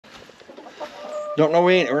Don't know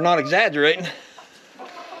we're not exaggerating.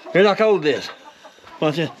 Here's how cold it is.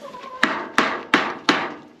 Watch it.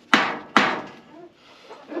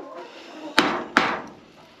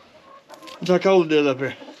 That's how cold it is up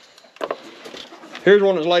here. Here's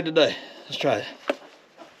one that's laid today. Let's try it.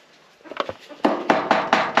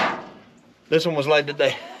 This one was laid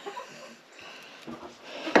today.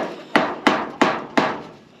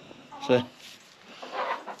 See?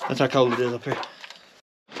 That's how cold it is up here.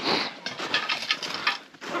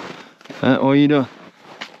 What are you doing?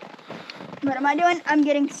 What am I doing? I'm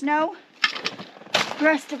getting snow for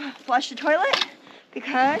us to flush the toilet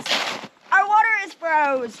because our water is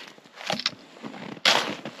froze.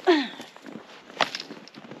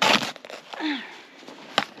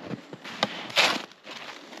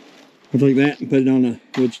 We'll take that and put it on a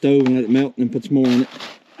wood stove and let it melt and then put some more in it.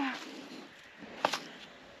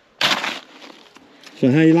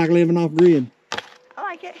 So how you like living off grid? I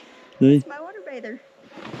like it. See? It's my water bather.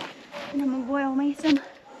 And I'm gonna boil me some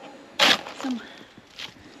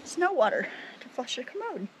snow water to flush the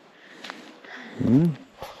commode. Well,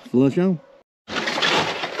 flush on.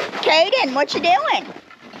 Caden, what you doing?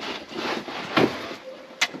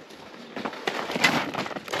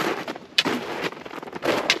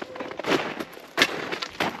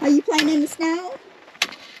 Are you playing in the snow?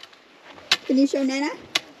 Can you show Nana?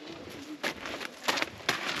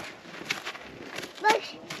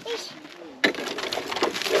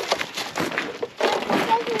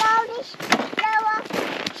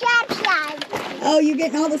 Oh, you're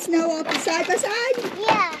getting all the snow off the side by side?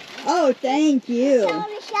 Yeah. Oh, thank you. It's on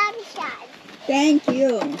the shabby side. Thank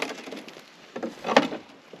you.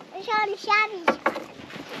 It's on the shabby side.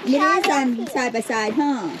 It is on side by side,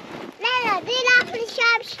 huh? Nana, get it off the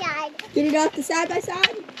shabby side. Get it off the side by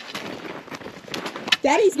side?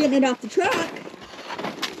 Daddy's getting it off the truck. Get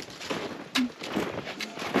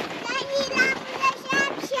it off the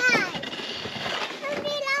shabby side. Get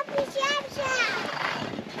it off the shabby side.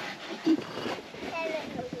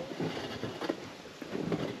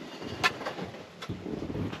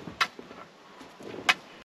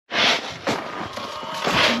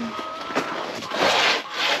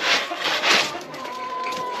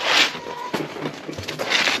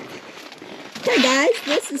 Hey guys,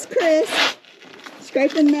 this is Chris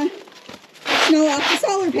scraping the snow off the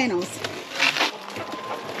solar panels.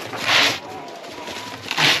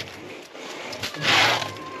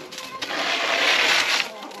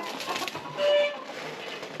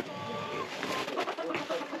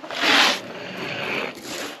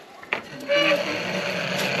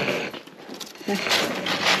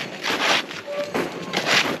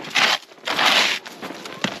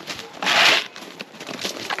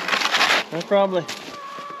 That's probably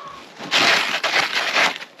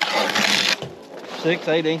 6,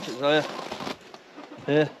 8 inches there.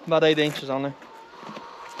 Yeah, about 8 inches on there.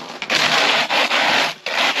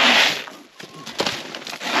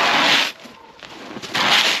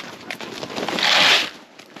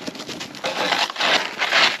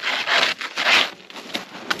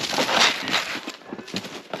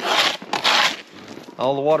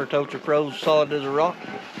 All the water totes are froze solid as a rock.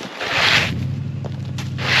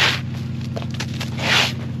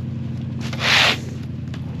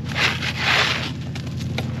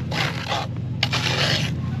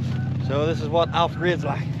 So this is what OffGrid's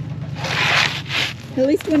like. At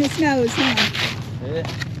least when it snows, huh? Yeah.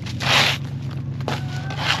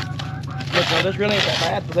 Look, so this really ain't that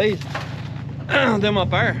bad for these. Them up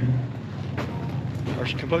there are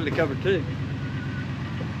completely covered too.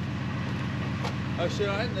 Oh shit,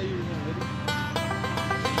 I didn't know you were doing a video.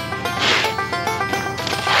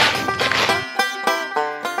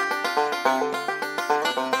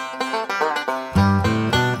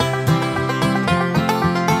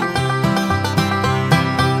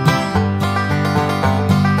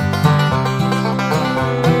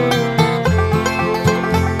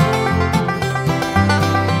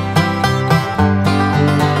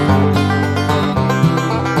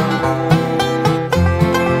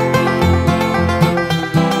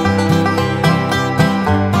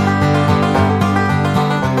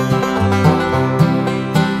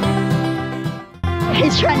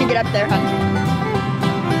 He's trying to get up there, huh?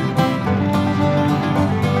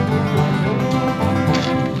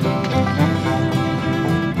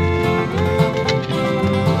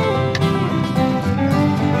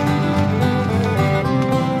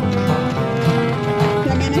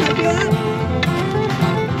 Can Nana help you out?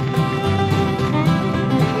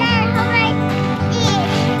 Nana, how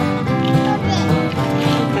about this?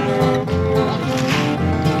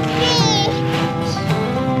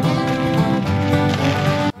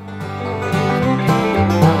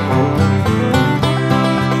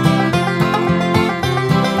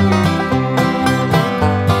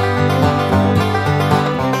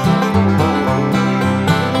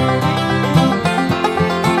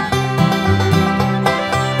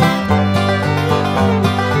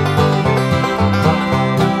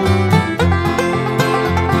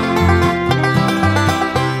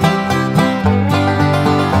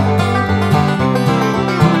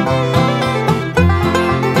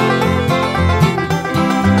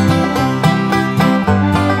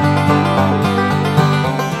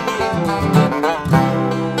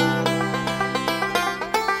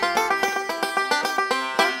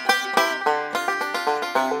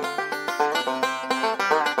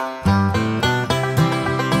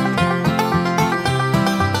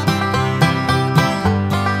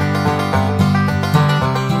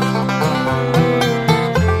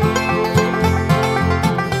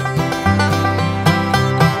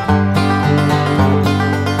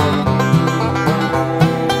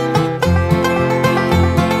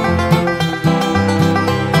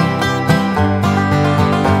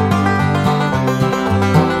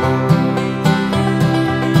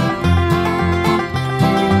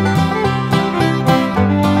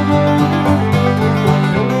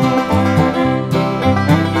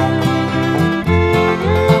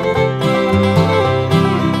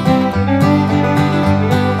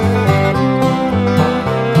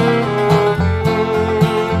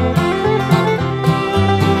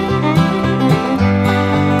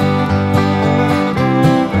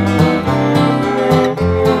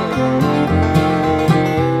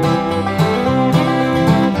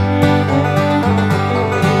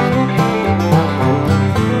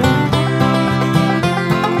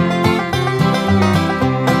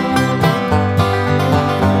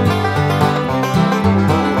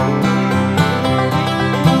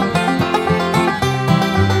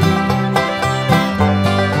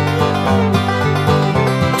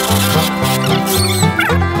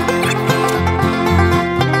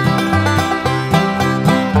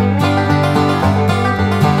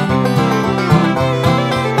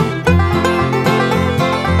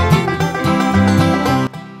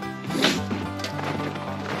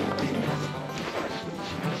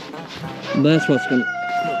 That's what's gonna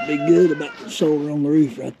be good about the solar on the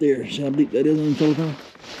roof right there. See how deep that is on the solar panel?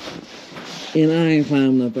 And I ain't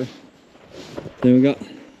climbing up there. Then we got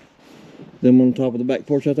them on top of the back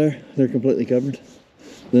porch out there. They're completely covered.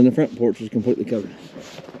 Then the front porch is completely covered.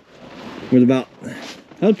 With about,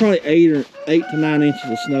 that was probably 8 to 9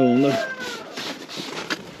 inches of snow on those.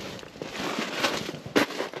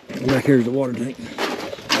 Back here's the water tank.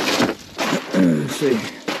 Let's see.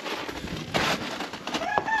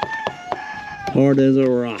 Hard as a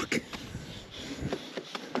rock.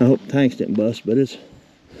 I hope the tanks didn't bust, but it's,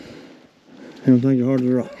 them things are hard as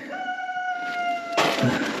a rock.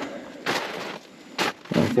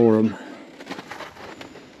 All 4 of them.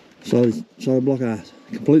 Solid block of ice.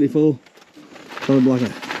 Completely full. Solid block of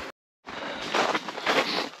ice.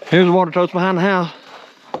 Here's the water totes behind the house.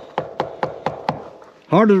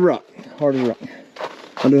 Hard as a rock. Hard as a rock.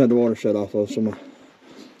 I do have the water shut off though, so my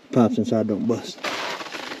pipes inside don't bust.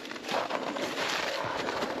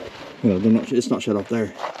 Well, they're not, it's not shut off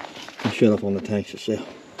there. It's shut off on the tanks itself.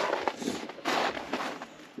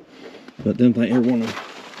 But them things, every one of them,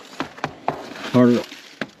 hard as rock.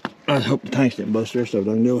 I hope the tanks didn't bust. The rest of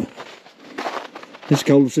it I can do it. It's the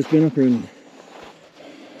coldest it's been up here in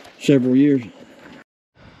several years.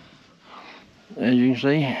 As you can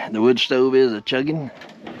see, the wood stove is a chugging.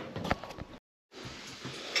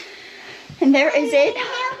 And there is it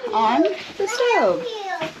on the stove.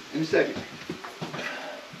 In a second.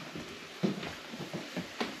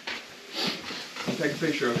 I'll take a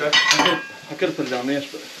picture, okay? I could have put it on this,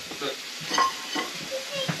 but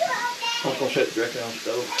I'm gonna set it directly on the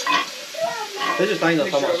stove. There's just things I'm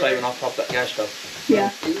talking about saving off top of that gas stove.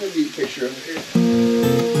 Yeah. I'm gonna do a picture of it here.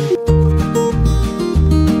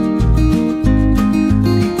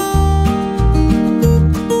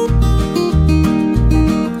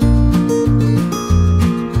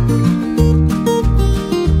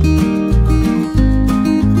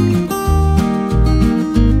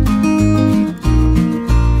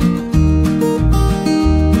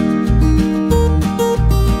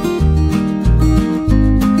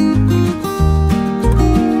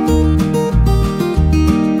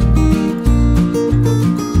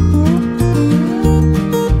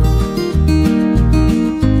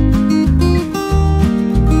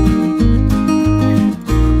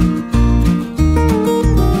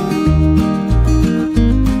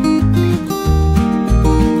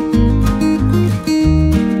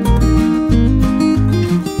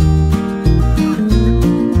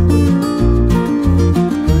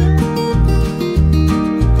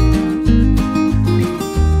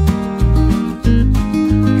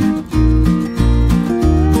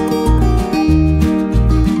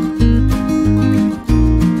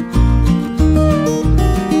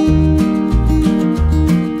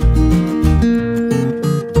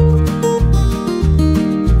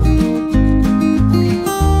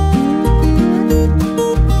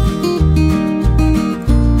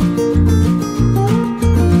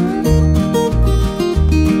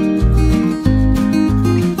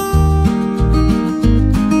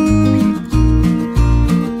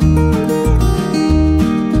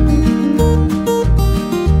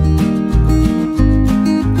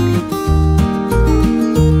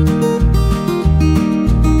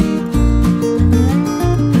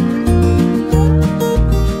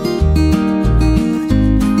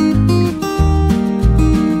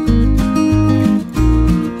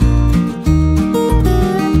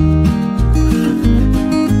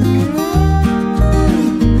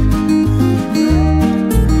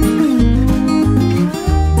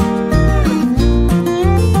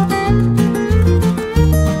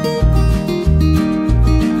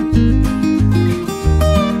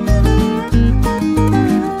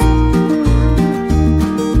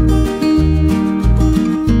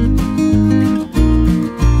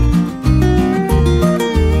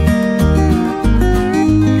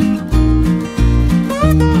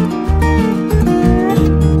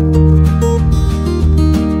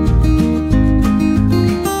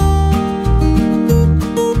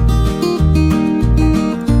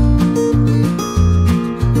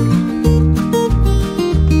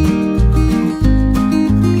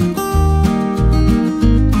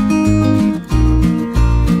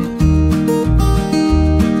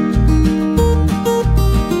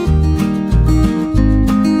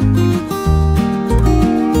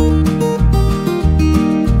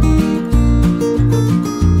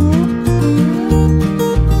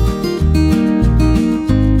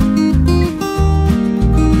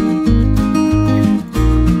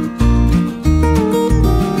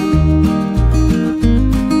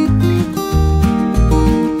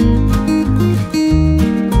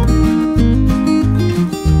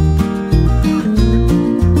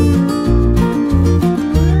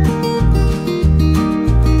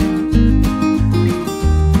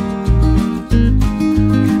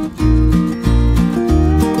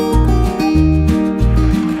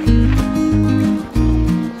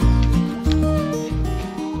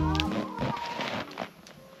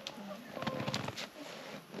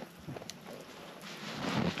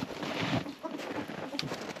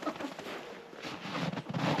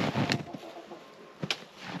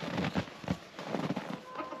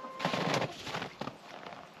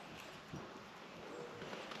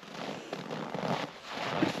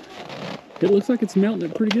 It looks like it's melting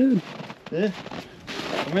it pretty good. Yeah.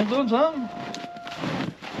 I mean, it's doing something.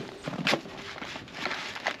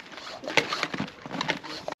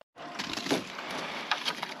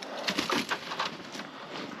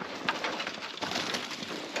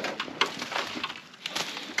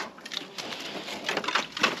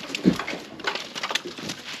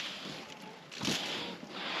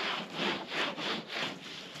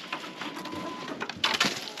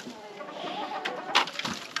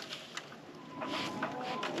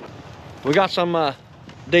 We got some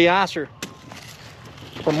de-icer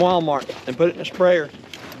from Walmart and put it in a sprayer.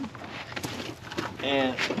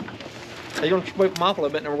 And they're gonna sweep them off a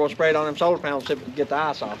little bit, and then we're gonna spray it on them solar panels to see if we can get the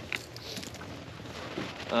ice off.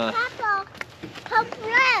 Papa, pump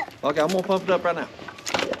it up. Okay, I'm gonna pump it up right now.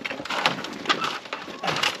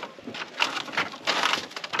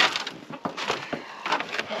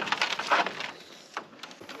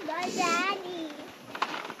 My daddy.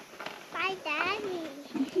 My daddy.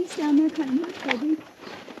 He's down there kind of baby.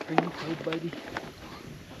 Are you cold, baby?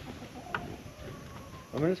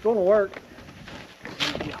 I mean, it's gonna work.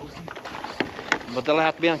 But they'll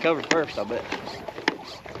have to be uncovered first, I bet.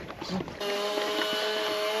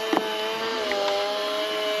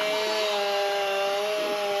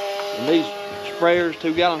 And these sprayers,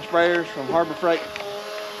 2-gallon sprayers from Harbor Freight,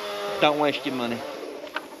 don't waste your money.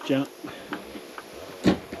 Jump.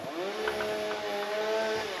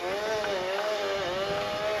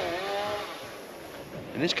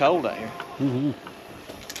 And it's cold out here. Mm-hmm.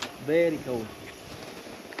 Very cold.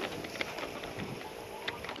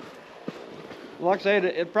 Like I said,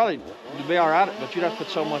 it'd probably be all right, but you'd have to put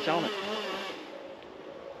so much on it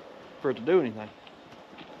for it to do anything.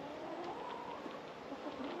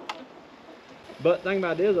 But the thing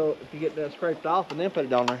about it is, though, if you get that scraped off and then put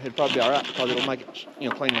it on there, it'd probably be all right because it'll make it,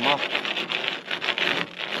 clean them off.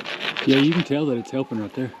 Yeah, you can tell that it's helping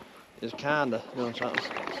right there. It's kind of doing something.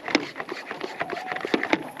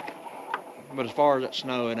 But as far as that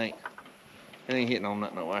snow, it ain't hitting on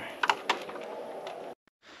that nowhere.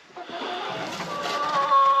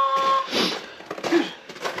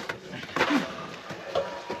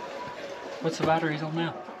 What's the batteries on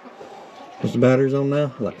now? What's the batteries on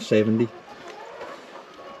now? Like 70.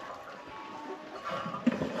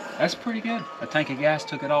 That's pretty good. A tank of gas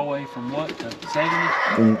took it all the way from what to 70?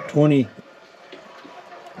 From 20%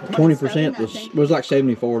 was like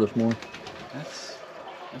 74 this morning. That's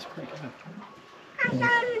pretty good. I found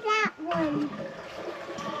that one.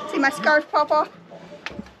 See my scarf, Papa?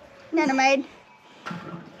 Nana made.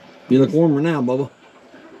 You look warmer now, Bubba.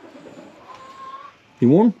 You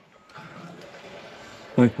warm?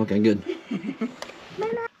 Oh, okay, good.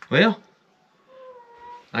 Well,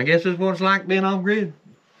 I guess this is what it's like being off grid.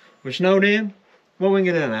 We're snowed in. Well, we can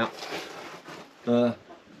get in and out.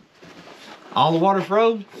 All the water's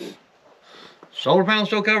froze. Solar panels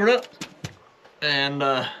still covered up. And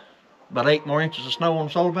about 8 more inches of snow on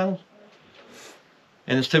the solar panels.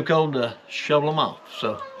 And it's too cold to shovel them off.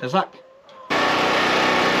 So, it's like.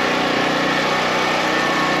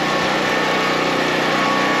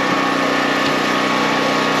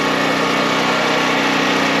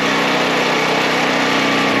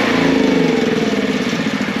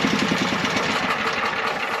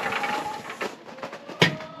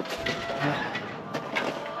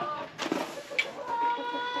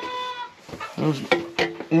 It was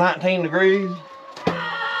 19 degrees.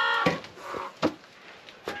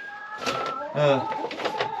 The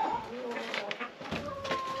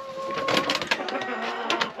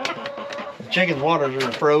chicken's waters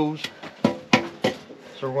are froze,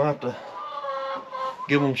 so we're gonna have to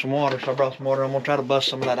give them some water. So I brought some water. I'm gonna try to bust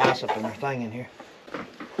some of that ice up in their thing in here.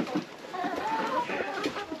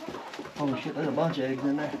 Holy shit, there's a bunch of eggs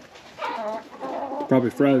in there.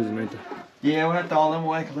 Probably frozen, ain't they? Yeah, we'll have to haul them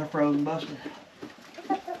away because they're frozen busted.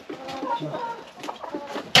 So,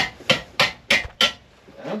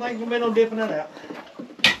 I don't think there's gonna be no dipping that out.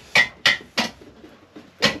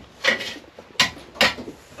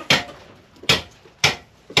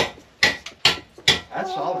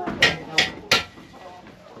 That's solid. I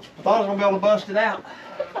thought I was gonna be able to bust it out,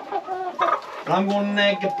 but I'm going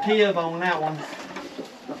negative on that one.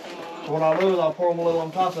 So what I'll do is I'll pour them a little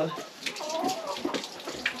on top of it.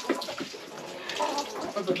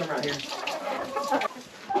 I'll put some right here.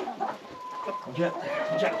 Watch out,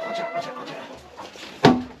 watch out, watch out, watch out, watch out.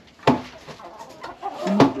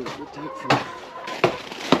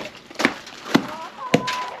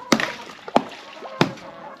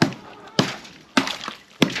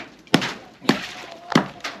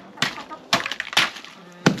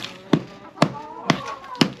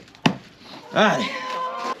 All right.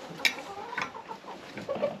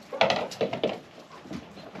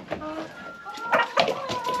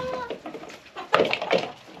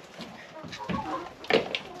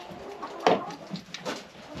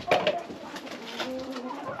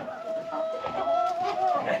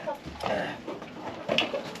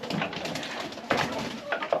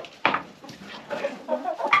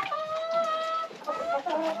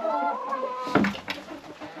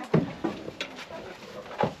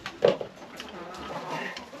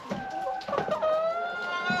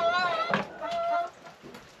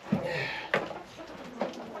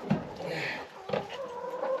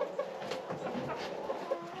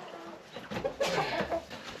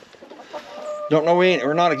 Don't know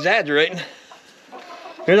we're not exaggerating.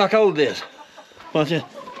 Here's how cold it is. Watch this.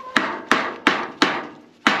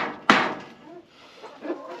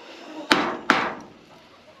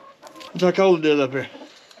 That's how cold it is up here.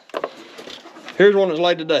 Here's one that's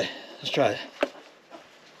laid today. Let's try it.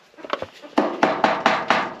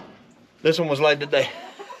 This one was laid today.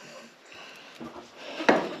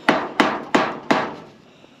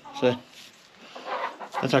 See?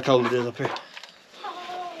 That's how cold it is up here.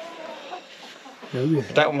 Oh, yeah.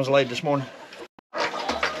 That one was laid this morning.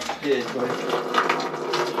 Yeah, go ahead.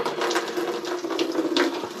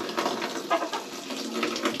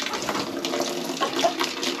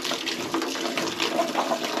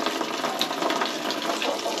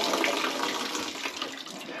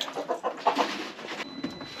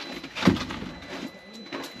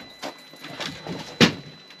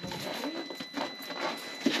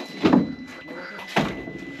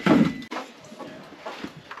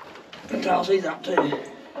 Toss these out too.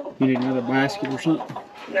 You need another basket or something?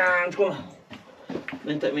 Nah, I'm just gonna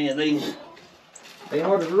ain't that many of these. They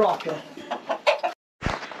hard as a rock.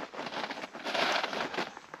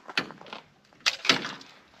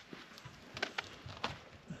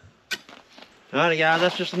 Alrighty guys,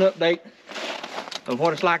 that's just an update of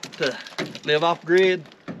what it's like to live off grid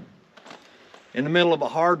in the middle of a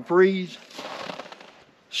hard freeze,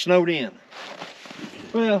 snowed in.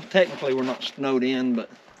 Well, technically we're not snowed in, but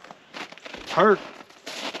her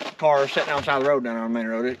car is sitting outside the road down on the main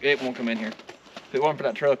road. It won't come in here. If it wasn't for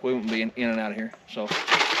that truck, we wouldn't be in and out of here. So,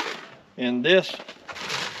 and this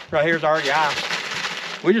right here is already ice.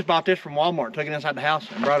 We just bought this from Walmart, took it inside the house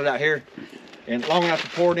and brought it out here. And long enough to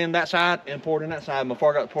pour it in that side and pour it in that side.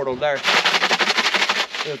 Before I got it poured over there,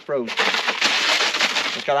 it was frozen.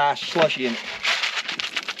 It's got ice slushy in it.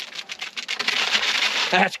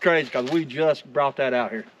 That's crazy because we just brought that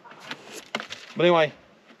out here. But anyway,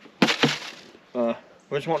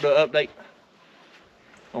 we just want to do an update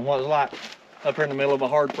on what it's like up here in the middle of a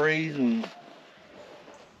hard freeze and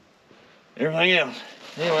everything else.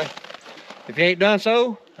 Anyway, if you ain't done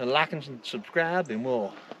so, like and subscribe and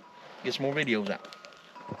we'll get some more videos out.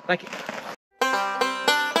 Thank you.